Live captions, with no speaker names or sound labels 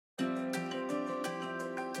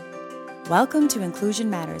Welcome to Inclusion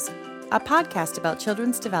Matters, a podcast about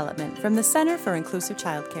children's development from the Center for Inclusive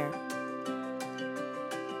Childcare.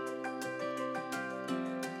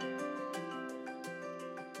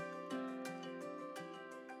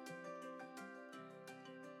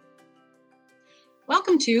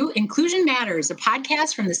 Welcome to Inclusion Matters, a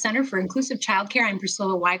podcast from the Center for Inclusive Childcare. I'm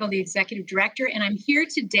Priscilla Weigel, the Executive Director, and I'm here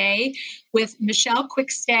today with Michelle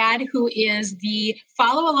Quickstad, who is the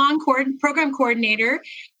Follow-Along Program Coordinator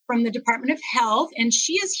from the Department of Health, and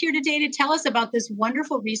she is here today to tell us about this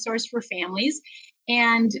wonderful resource for families.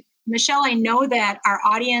 And Michelle, I know that our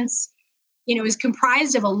audience is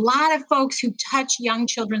comprised of a lot of folks who touch young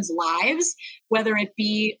children's lives, whether it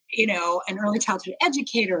be, an early childhood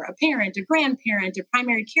educator, a parent, a grandparent, a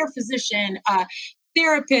primary care physician, a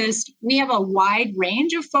therapist. We have a wide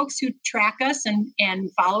range of folks who track us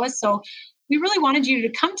and follow us. So we really wanted you to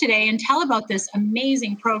come today and tell about this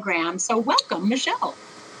amazing program. So welcome, Michelle.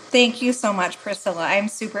 Thank you so much, Priscilla. I'm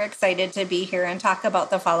super excited to be here and talk about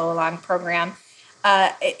the Follow Along program.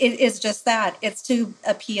 It is just that. It's to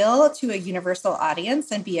appeal to a universal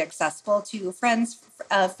audience and be accessible to friends,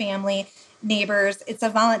 family, neighbors. It's a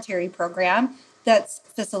voluntary program that's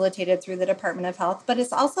facilitated through the Department of Health, but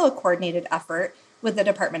it's also a coordinated effort with the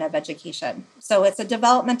Department of Education. So it's a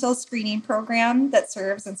developmental screening program that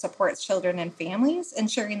serves and supports children and families,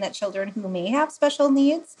 ensuring that children who may have special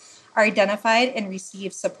needs are identified and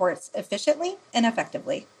receive supports efficiently and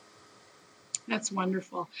effectively. That's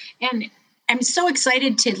wonderful. And I'm so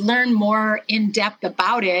excited to learn more in depth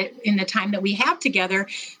about it in the time that we have together.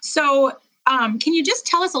 So can you just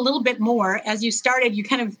tell us a little bit more? As you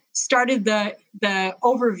kind of started the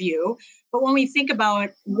overview, but when we think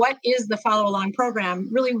about what is the Follow Along program,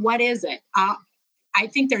 really, what is it? I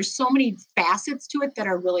think there's so many facets to it that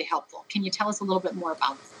are really helpful. Can you tell us a little bit more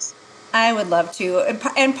about this? I would love to.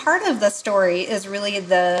 And part of the story is really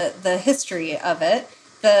the history of it,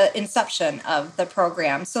 the inception of the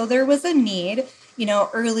program. So there was a need,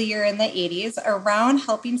 earlier in the 80s around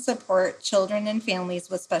helping support children and families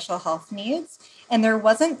with special health needs. And there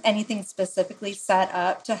wasn't anything specifically set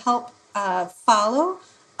up to help follow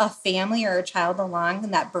a family or a child along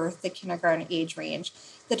in that birth to kindergarten age range.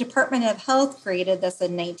 The Department of Health created this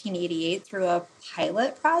in 1988 through a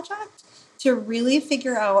pilot project to really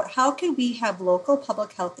figure out how could we have local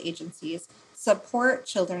public health agencies support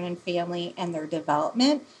children and family and their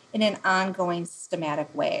development in an ongoing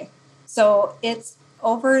systematic way. So it's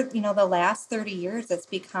over, the last 30 years, it's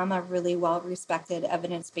become a really well-respected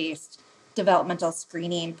evidence-based developmental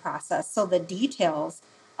screening process. So the details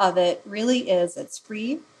of it really is, it's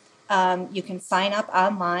free. You can sign up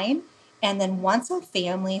online. And then once a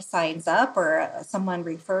family signs up or someone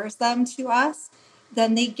refers them to us,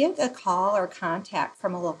 then they get a call or contact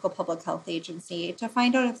from a local public health agency to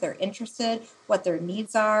find out if they're interested, what their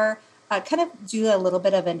needs are, kind of do a little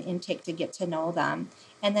bit of an intake to get to know them.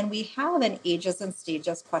 And then we have an ages and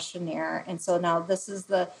stages questionnaire. And so now this is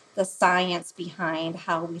the science behind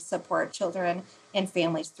how we support children and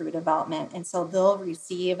families through development. And so they'll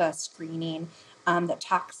receive a screening that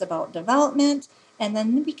talks about development. And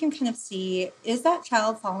then we can kind of see, is that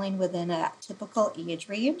child falling within a typical age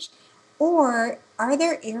range? Or are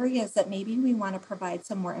there areas that maybe we want to provide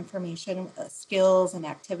some more information, skills and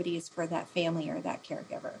activities for that family or that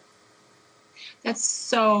caregiver? That's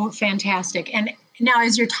so fantastic. And now,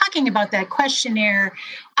 as you're talking about that questionnaire,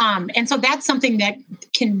 and so that's something that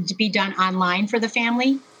can be done online for the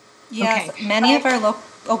family? Yes, okay. Many of our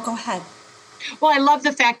go ahead. Well, I love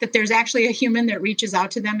the fact that there's actually a human that reaches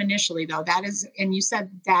out to them initially, though. That is, and you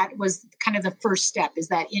said that was kind of the first step, is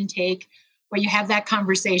that intake, where you have that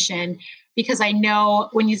conversation, because I know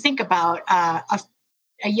when you think about a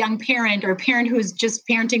young parent or a parent who is just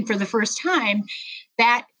parenting for the first time,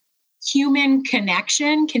 that human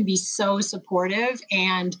connection can be so supportive.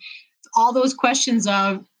 And all those questions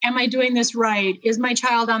of, am I doing this right? Is my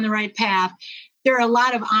child on the right path? There are a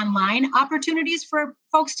lot of online opportunities for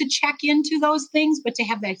folks to check into those things, but to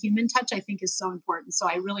have that human touch, I think, is so important. So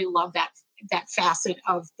I really love that facet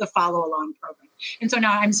of the Follow Along program. And so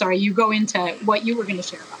now, I'm sorry, you go into what you were going to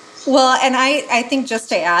share about. Well, and I think just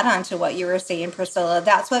to add on to what you were saying, Priscilla,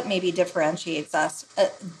 that's what maybe differentiates us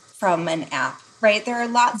from an app, right? There are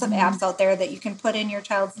lots of apps out there that you can put in your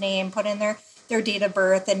child's name, put in their date of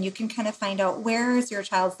birth, and you can kind of find out where is your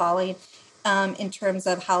child falling in terms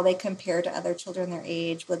of how they compare to other children their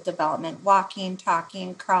age with development, walking,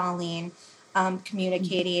 talking, crawling,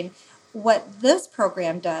 communicating. What this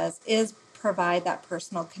program does is provide that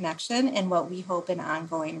personal connection and what we hope an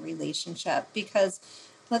ongoing relationship, because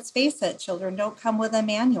let's face it, children don't come with a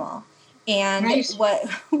manual. And Right. what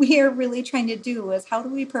we are really trying to do is how do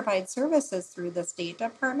we provide services through the State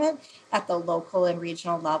Department at the local and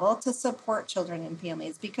regional level to support children and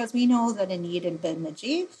families? Because we know that a need in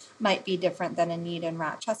Bemidji might be different than a need in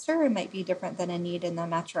Rochester. It might be different than a need in the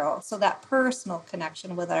metro. So that personal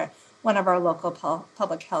connection with one of our local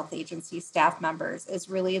public health agency staff members is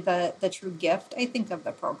really the true gift, I think, of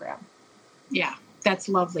the program. Yeah, that's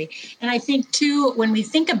lovely. And I think, too, when we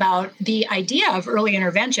think about the idea of early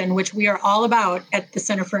intervention, which we are all about at the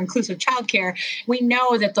Center for Inclusive Childcare, we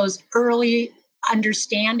know that those early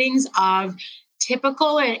understandings of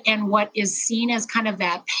typical and what is seen as kind of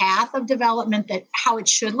that path of development, that how it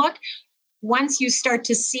should look, once you start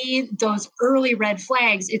to see those early red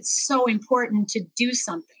flags, it's so important to do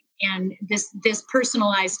something. And this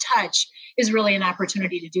personalized touch is really an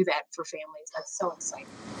opportunity to do that for families. That's so exciting.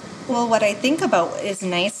 Well, what I think about is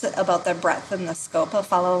nice about the breadth and the scope of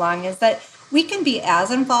Follow Along is that we can be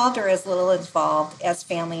as involved or as little involved as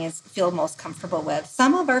families feel most comfortable with.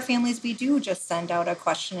 Some of our families, we do just send out a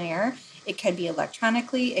questionnaire. It can be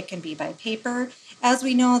electronically, it can be by paper. As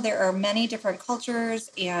we know, there are many different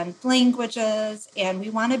cultures and languages, and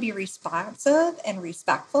we want to be responsive and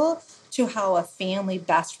respectful to how a family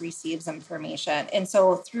best receives information. And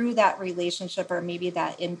so through that relationship or maybe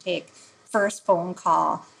that intake first phone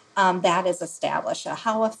call, that is established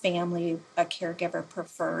how a family, a caregiver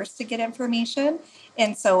prefers to get information.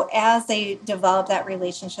 And so as they develop that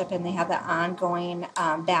relationship and they have that ongoing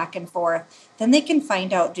back and forth, then they can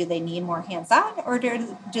find out, do they need more hands-on or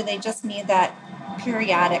do they just need that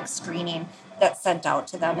periodic screening that's sent out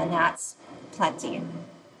to them? And that's plenty.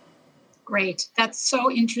 Great. That's so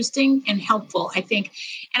interesting and helpful, I think.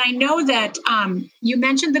 And I know that you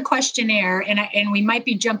mentioned the questionnaire, and we might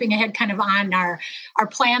be jumping ahead kind of on our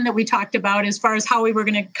plan that we talked about as far as how we were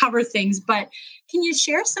going to cover things. But can you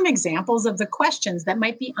share some examples of the questions that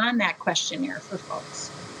might be on that questionnaire for folks?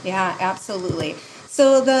 Yeah, absolutely.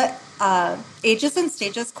 So the Ages and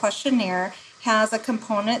Stages questionnaire has a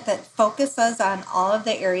component that focuses on all of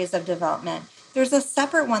the areas of development. There's a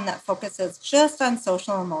separate one that focuses just on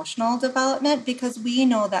social emotional development because we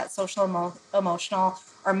know that social emotional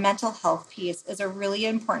or mental health piece is a really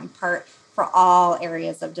important part for all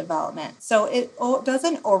areas of development. So it does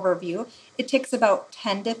an overview. It takes about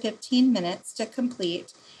 10 to 15 minutes to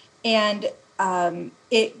complete, and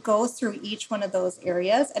it goes through each one of those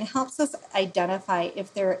areas and helps us identify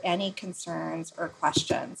if there are any concerns or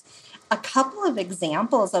questions. A couple of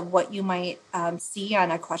examples of what you might see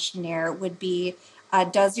on a questionnaire would be,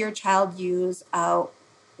 does your child use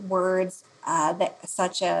words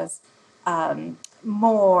such as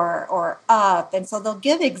more or up? And so they'll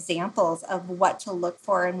give examples of what to look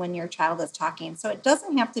for and when your child is talking. So it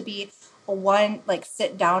doesn't have to be like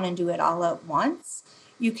sit down and do it all at once.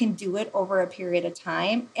 You can do it over a period of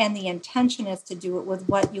time. And the intention is to do it with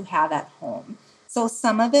what you have at home. So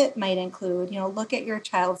some of it might include, look at your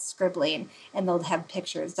child's scribbling and they'll have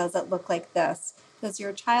pictures. Does it look like this? Does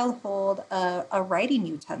your child hold a writing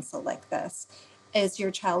utensil like this? Is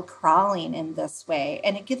your child crawling in this way?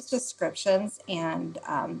 And it gives descriptions and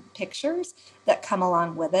pictures that come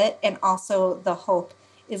along with it. And also the hope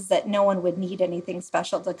is that no one would need anything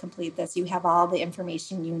special to complete this. You have all the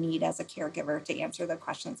information you need as a caregiver to answer the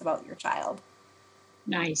questions about your child.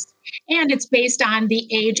 Nice. And it's based on the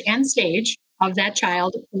age and stage of that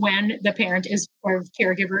child when the parent is or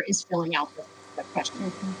caregiver is filling out the question.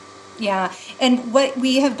 Mm-hmm. Yeah. And what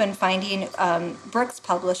we have been finding, Brooks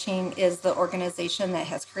Publishing is the organization that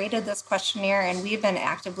has created this questionnaire, and we've been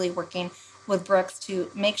actively working with Brooks to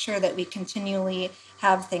make sure that we continually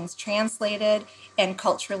have things translated and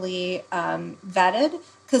culturally vetted,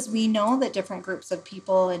 because we know that different groups of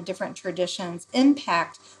people and different traditions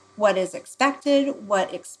impact what is expected,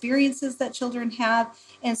 what experiences that children have.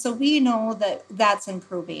 And so we know that that's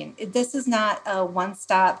improving. This is not a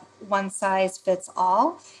one-stop,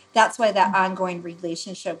 one-size-fits-all. That's why that ongoing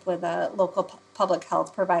relationship with a local public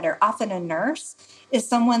health provider, often a nurse, is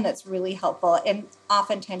someone that's really helpful. And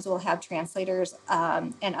oftentimes we'll have translators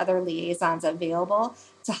and other liaisons available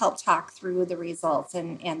to help talk through the results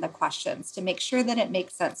and the questions to make sure that it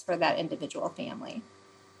makes sense for that individual family.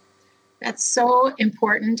 That's so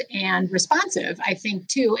important and responsive, I think,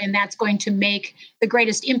 too. And that's going to make the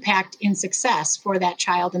greatest impact in success for that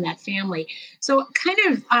child and that family. So kind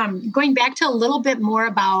of going back to a little bit more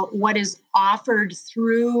about what is offered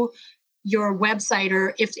through your website,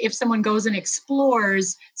 or if someone goes and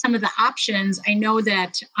explores some of the options, I know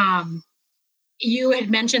that you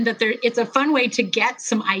had mentioned that it's a fun way to get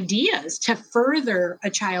some ideas to further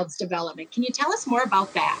a child's development. Can you tell us more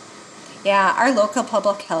about that? Yeah, our local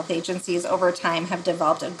public health agencies over time have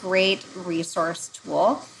developed a great resource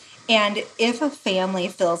tool. And if a family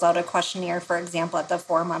fills out a questionnaire, for example, at the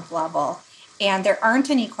 4-month level, and there aren't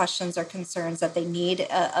any questions or concerns that they need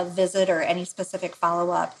a visit or any specific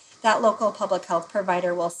follow-up, that local public health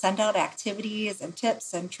provider will send out activities and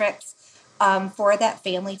tips and tricks for that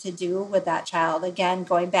family to do with that child. Again,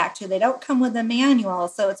 going back to, they don't come with a manual,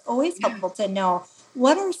 so it's always helpful to know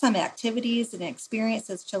what are some activities and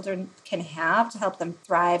experiences children can have to help them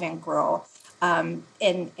thrive and grow, and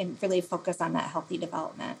really focus on that healthy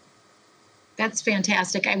development. That's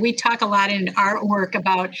fantastic. We talk a lot in our work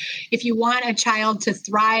about if you want a child to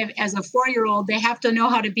thrive as a 4-year-old, they have to know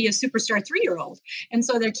how to be a superstar 3-year-old. And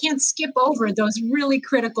so they can't skip over those really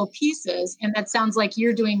critical pieces. And that sounds like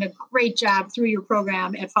you're doing a great job through your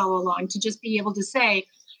program at Follow Along to just be able to say,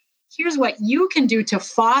 here's what you can do to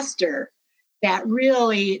foster that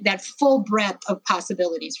full breadth of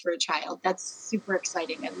possibilities for a child. That's super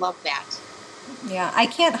exciting. I love that. Yeah, I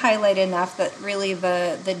can't highlight enough that really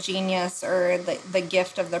the genius or the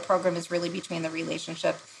gift of the program is really between the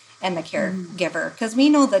relationship and the caregiver, because we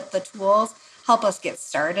know that the tools help us get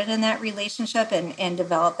started in that relationship and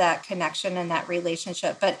develop that connection in that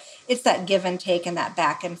relationship. But it's that give and take and that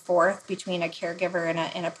back and forth between a caregiver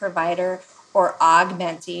and a provider, or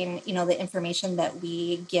augmenting, the information that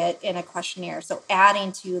we get in a questionnaire. So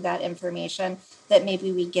adding to that information that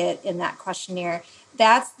maybe we get in that questionnaire,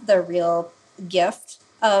 that's the real gift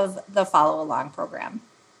of the Follow Along program.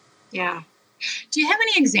 Yeah. Do you have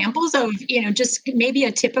any examples of, just maybe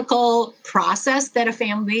a typical process that a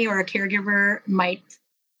family or a caregiver might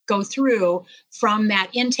go through from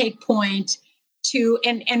that intake point to,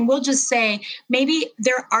 and we'll just say, maybe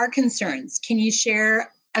there are concerns. Can you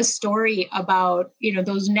share a story about,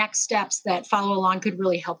 those next steps that Follow Along could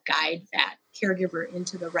really help guide that caregiver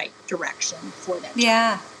into the right direction for that child?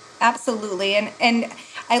 Yeah, absolutely. And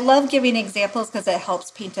I love giving examples because it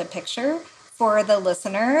helps paint a picture for the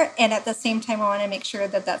listener. And at the same time, I want to make sure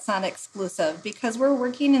that that's not exclusive, because we're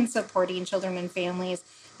working and supporting children and families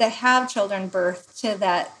that have children birthed to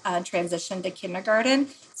that transition to kindergarten.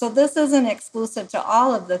 So this isn't exclusive to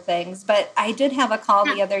all of the things, but I did have a call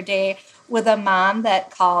the other day with a mom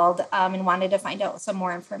that called and wanted to find out some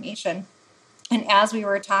more information. And as we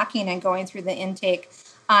were talking and going through the intake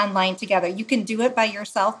online together, you can do it by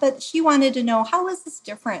yourself, but she wanted to know, how is this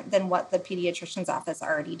different than what the pediatrician's office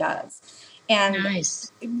already does? And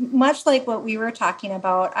nice. Much like what we were talking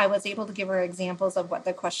about, I was able to give her examples of what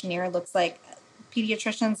the questionnaire looks like.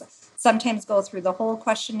 Pediatricians sometimes go through the whole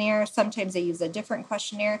questionnaire. Sometimes they use a different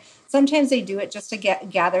questionnaire. Sometimes they do it just to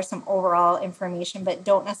gather some overall information, but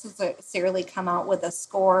don't necessarily come out with a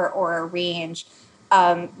score or a range.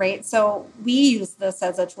 Right. So we use this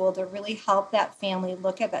as a tool to really help that family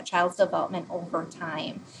look at that child's development over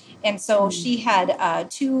time. And so she had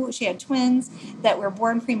twins that were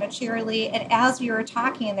born prematurely. And as we were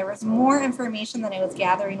talking, there was more information that I was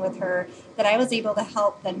gathering with her that I was able to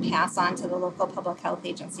help them pass on to the local public health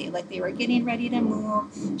agency. Like, they were getting ready to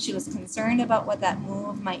move. She was concerned about what that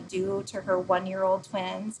move might do to her 1-year-old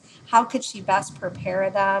twins. How could she best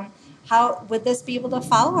prepare them? How would this be able to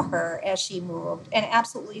follow her as she moved? And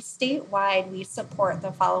absolutely statewide, we support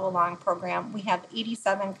the Follow Along program. We have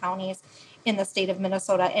 87 counties in the state of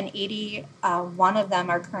Minnesota, and 81 of them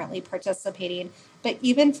are currently participating. But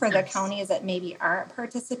even for the counties that maybe aren't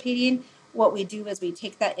participating, what we do is we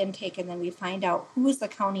take that intake and then we find out who's the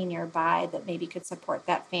county nearby that maybe could support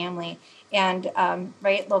that family. And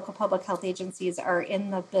local public health agencies are in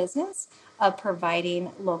the business of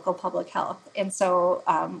providing local public health. And so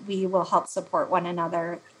we will help support one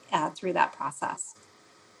another through that process.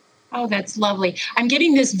 Oh, that's lovely. I'm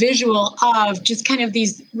getting this visual of just kind of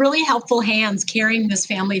these really helpful hands carrying this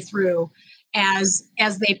family through as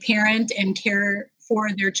they parent and care for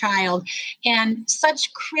their child. And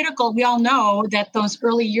such critical, we all know that those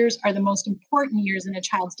early years are the most important years in a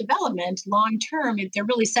child's development. Long term, they're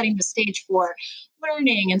really setting the stage for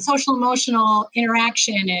learning and social emotional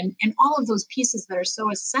interaction and all of those pieces that are so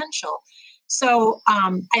essential. So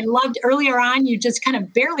I loved earlier on, you just kind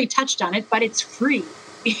of barely touched on it, but it's free.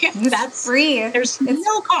 That's free. There's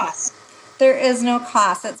no cost. There is no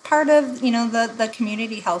cost. It's part of, the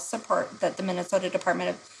community health support that the Minnesota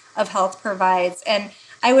Department of Health provides. And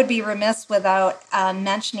I would be remiss without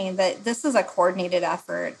mentioning that this is a coordinated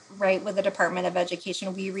effort, right, with the Department of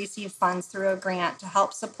Education. We receive funds through a grant to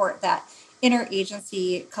help support that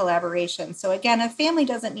interagency collaboration. So again, a family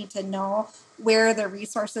doesn't need to know where the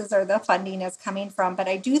resources or the funding is coming from, but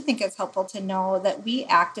I do think it's helpful to know that we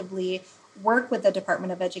actively work with the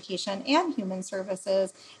Department of Education and Human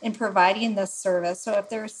Services in providing this service. So if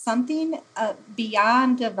there's something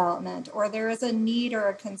beyond development, or there is a need or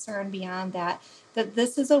a concern beyond that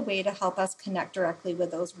this is a way to help us connect directly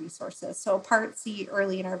with those resources. So Part C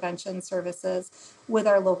Early Intervention Services with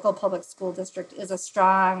our local public school district is a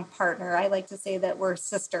strong partner. I like to say that we're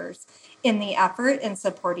sisters in the effort in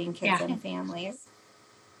supporting kids and families.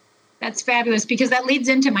 That's fabulous, because that leads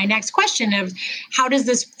into my next question of how does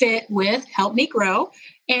this fit with Help Me Grow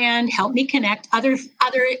and Help Me Connect, other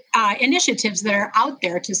initiatives that are out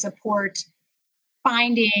there to support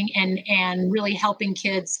finding and really helping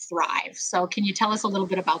kids thrive. So can you tell us a little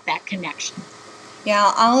bit about that connection?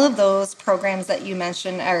 Yeah, all of those programs that you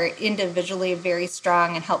mentioned are individually very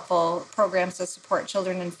strong and helpful programs to support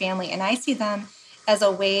children and family. And I see them as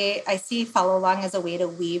a way, I see Follow Along as a way to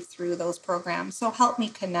weave through those programs. So Help Me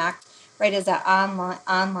Connect, right, is an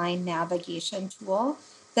online navigation tool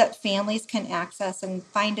that families can access and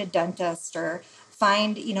find a dentist or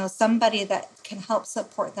find, somebody that can help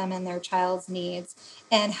support them in their child's needs.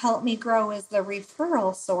 And Help Me Grow is the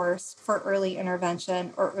referral source for early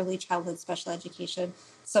intervention or early childhood special education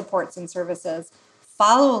supports and services.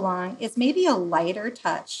 Follow Along is maybe a lighter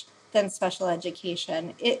touch than special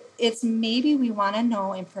education. It's maybe we want to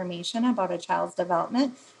know information about a child's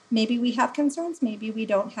development. Maybe we have concerns, maybe we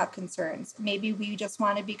don't have concerns. Maybe we just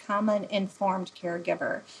want to become an informed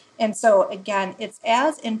caregiver. And so again, it's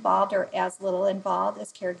as involved or as little involved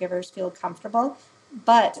as caregivers feel comfortable.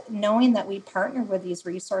 But knowing that we partner with these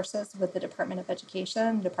resources with the Department of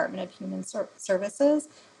Education, Department of Human Services,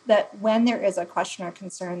 that when there is a question or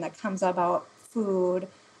concern that comes about food,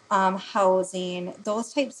 housing,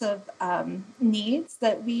 those types of needs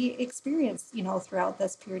that we experience, throughout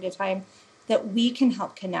this period of time, that we can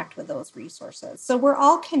help connect with those resources. So we're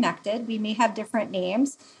all connected. We may have different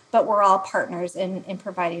names, but we're all partners in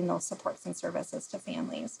providing those supports and services to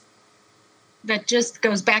families. That just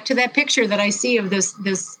goes back to that picture that I see of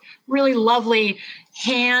this really lovely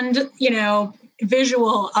hand,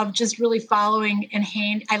 visual of just really following and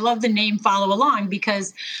hand. I love the name Follow Along,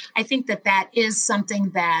 because I think that is something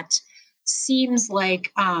that seems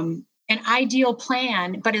like an ideal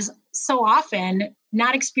plan, but is so often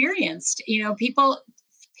not experienced. People,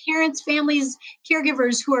 parents, families,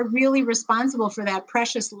 caregivers who are really responsible for that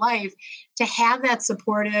precious life, to have that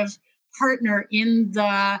supportive partner in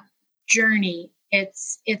the journey.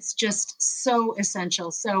 It's just so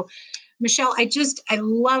essential. So Michelle, I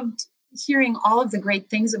loved hearing all of the great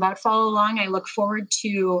things about Follow Along. I look forward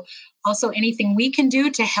to also anything we can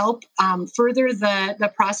do to help further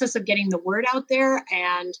the process of getting the word out there.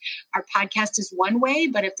 And our podcast is one way,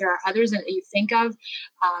 but if there are others that you think of,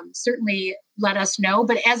 certainly let us know.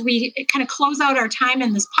 But as we kind of close out our time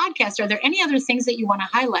in this podcast, are there any other things that you want to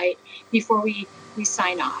highlight before we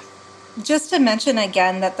sign off? Just to mention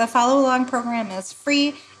again that the Follow Along program is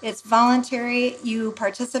free. It's voluntary. You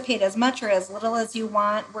participate as much or as little as you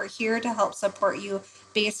want. We're here to help support you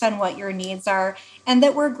based on what your needs are, and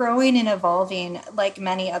that we're growing and evolving like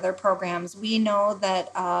many other programs. We know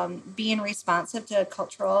that being responsive to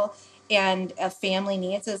cultural and family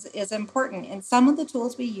needs is important. And some of the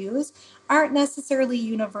tools we use aren't necessarily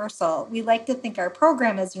universal. We like to think our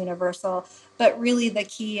program is universal, but really the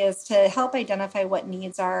key is to help identify what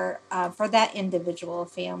needs are for that individual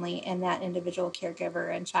family and that individual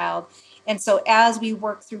caregiver and child. And so as we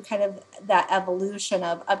work through kind of that evolution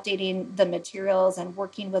of updating the materials and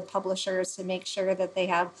working with publishers to make sure that they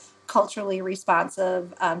have culturally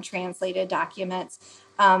responsive translated documents,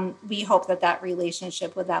 we hope that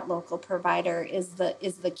relationship with that local provider is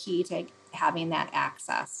the key to having that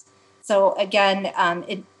access. So again,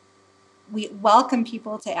 we welcome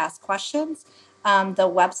people to ask questions. The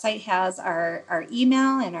website has our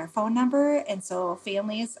email and our phone number. And so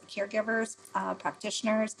families, caregivers,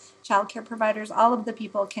 practitioners, childcare providers, all of the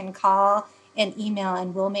people can call and email,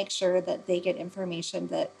 and we'll make sure that they get information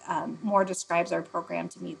that more describes our program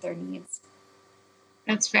to meet their needs.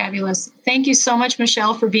 That's fabulous. Thank you so much,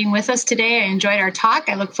 Michelle, for being with us today. I enjoyed our talk.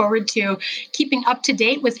 I look forward to keeping up to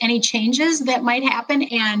date with any changes that might happen.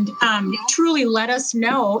 And truly let us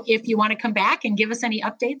know if you want to come back and give us any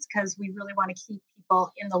updates, because we really want to keep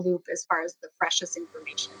people in the loop as far as the freshest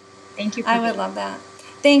information. Thank you. I would love that.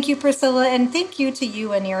 Thank you, Priscilla. And thank you to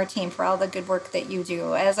you and your team for all the good work that you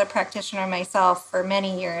do. As a practitioner myself, for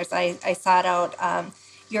many years, I sought out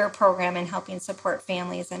your program in helping support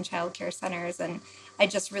families and child care centers. And I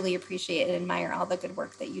just really appreciate and admire all the good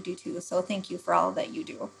work that you do too. So thank you for all that you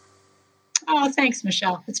do. Oh, thanks,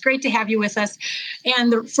 Michelle. It's great to have you with us.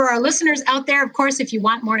 And for our listeners out there, of course, if you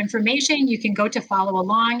want more information, you can go to Follow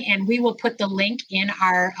Along, and we will put the link in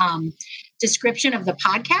our description of the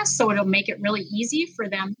podcast, so it'll make it really easy for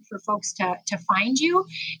folks to find you.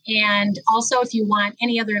 And also, if you want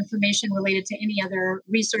any other information related to any other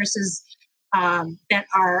resources that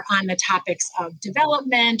are on the topics of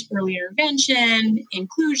development, early intervention,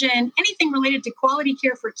 inclusion, anything related to quality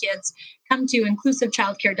care for kids, come to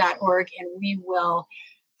inclusivechildcare.org, and we will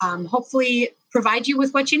hopefully provide you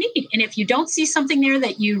with what you need. And if you don't see something there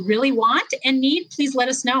that you really want and need, please let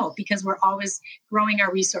us know, because we're always growing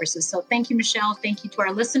our resources. So thank you, Michelle. Thank you to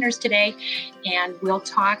our listeners today, and we'll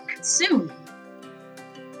talk soon.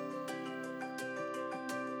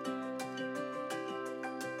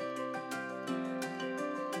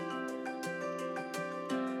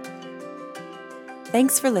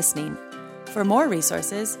 Thanks for listening. For more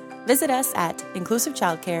resources, visit us at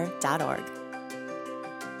inclusivechildcare.org.